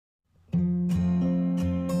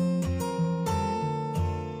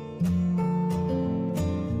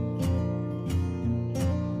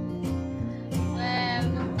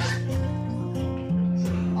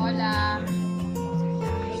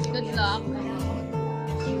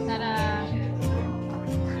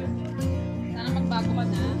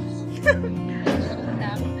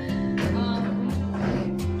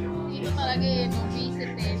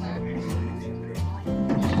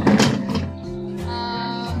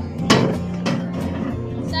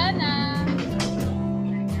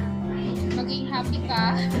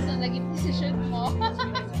ka sa naging decision mo.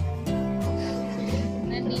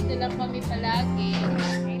 Nandito lang kami palagi.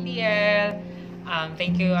 Hey, DL.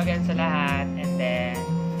 Thank you again sa lahat. And then,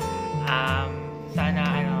 sana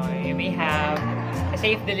you may have a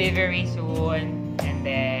safe delivery soon. And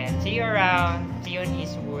then, see you around. See you in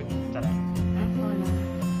Eastwood. Tara.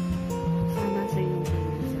 Sana sa iyong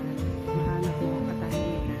pag-iisip, mahanap mo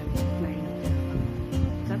katahimikan na iyong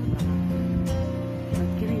sarap lang.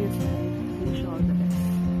 Magkiling yan sa wish you all the best.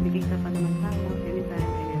 Bigay ka pa naman tayo anytime,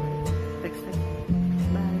 anywhere. Text.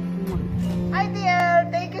 Bye. Hi DL!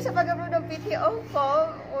 Thank you sa pag-approve ng PTO ko.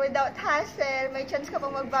 Without hassle, may chance ka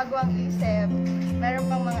pang magbago ang isip. Meron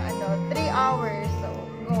pang mga 3 hours. So,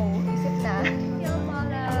 go. Isip na. Hello,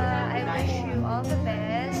 Paula. I wish you all the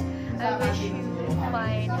best. I wish you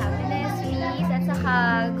find happiness, peace, at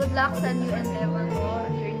saka good luck sa new endeavor mo,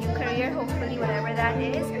 your new career, hopefully, whatever that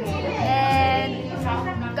is. And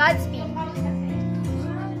Godspeed.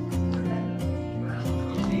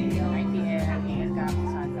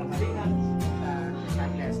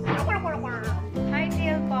 Hi,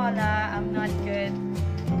 dear Paula. I'm not good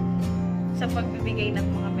sa pagbibigay ng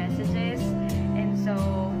mga messages. And so,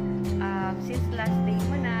 since last day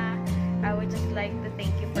mo na, I would just like to thank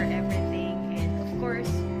you for everything. And of course,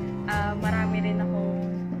 marami rin akong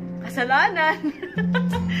kasalanan.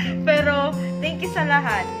 Pero, thank you sa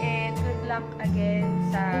lahat. And good luck again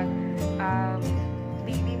sa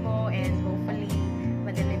baby mo. And hopefully,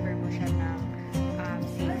 ma-deliver mo siya ng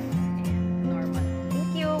safe and normal.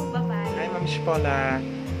 Thank you. Bye-bye. Hi, Ma'am Paula.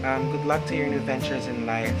 Good luck to your new ventures in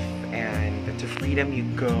life. And to freedom you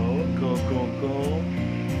go.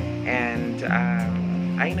 And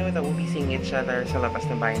I know that we'll be seeing each other sa labas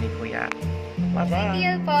ng bahay ni Kuya. Bye-bye!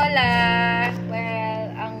 Deal, Paula! Well,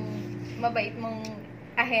 ang mabait mong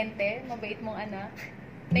ahente, mabait mong anak.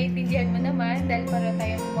 Naintindihan mo naman dahil para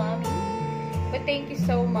tayong mommy. But thank you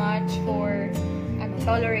so much for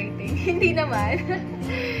tolerating. Hindi naman.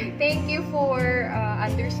 Thank you for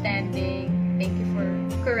understanding. Thank you for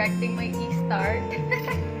correcting my e-start.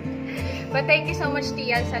 But thank you so much,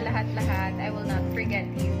 Tial, sa lahat-lahat. I will not forget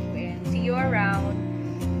you and see you around.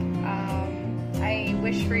 I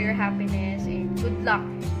wish for your happiness and good luck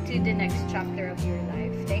to the next chapter of your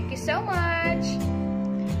life. Thank you so much.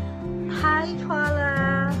 Hi,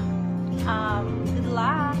 Paula. Good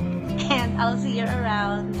luck, and I'll see you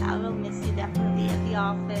around. I will miss you definitely at the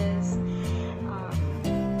office.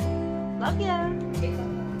 Love ya.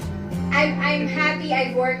 I'm happy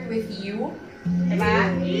I worked with you.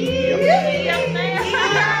 Diba?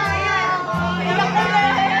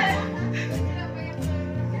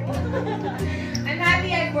 I'm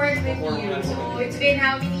happy I worked with you. So it's been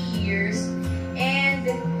how many years? And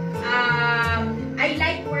I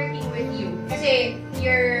like working with you kasi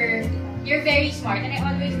you're very smart, and I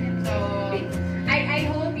always so I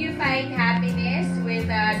hope you find happiness with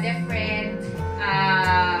a different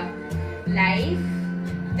life.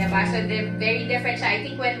 Diba? So, very different siya. I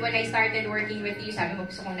think when I started working with you, sabi mo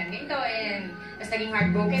gusto kong ng ganito, and tapos naging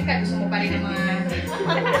heartbroken ka, gusto mo pa rin ng mga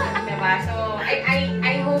diba? So,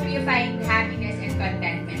 I hope you find happiness and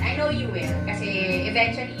contentment. I know you will, kasi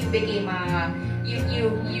eventually you became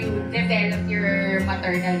you developed your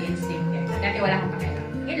maternal instinct. Dati wala kang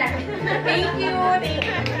pakialam. Yun lang. Thank you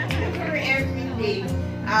for everything.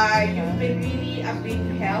 You've been really a big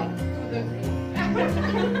help to the group.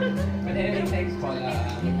 But anyway, thanks, Paula.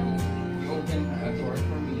 You opened a door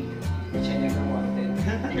for me, which I never wanted.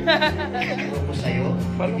 Tinuro ko sa'yo,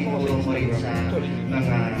 tinuro mo rin sa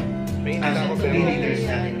mga leaders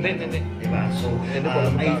natin. Diba? So,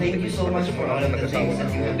 I thank you so much for all of the things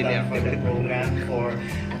that you have done for the program, for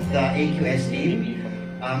the AQS team,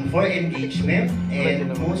 for engagement,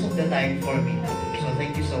 and most of the time for me. So,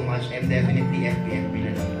 thank you so much, and definitely FPFP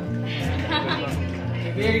na lang.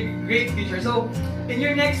 Very great future. So, in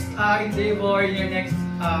your next endeavor, in your next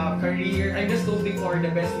career, I'm just hoping for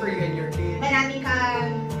the best for you and your kids. Marami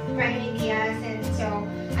kang bright ideas, and so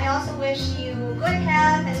I also wish you good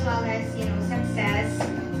health as well as, success.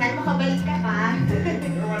 Sana makabalik ka pa.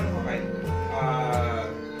 You're one of a kind.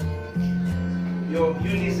 You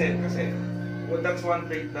listen kasi. Well, that's one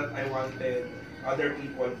trait that I wanted other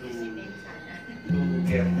people to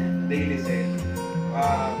get. They listen.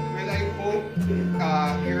 Well, I hope you're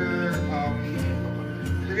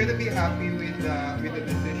gonna be happy with the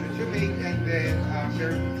decisions you make, and then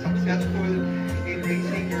you're successful in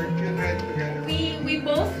raising your children together. We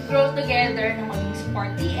both grow together na maging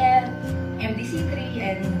Sport TL, MDC3,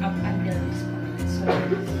 and up until this point. So,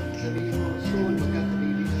 soon we'll get the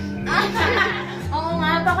babies. Oo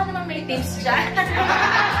nga, baka naman may tips dyan.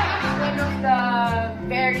 One of the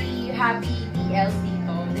very happy TLs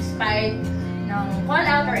dito, despite ng call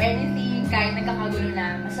out or anything, kahit nagkakagulo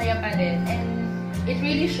na, masaya pa rin. And it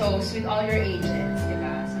really shows with all your agents, di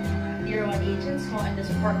ba? Sa mga tier 1 agents mo and the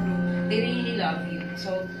support group, they really love you.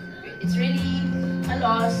 So, it's really a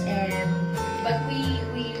loss, but we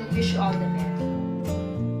wish you all the best.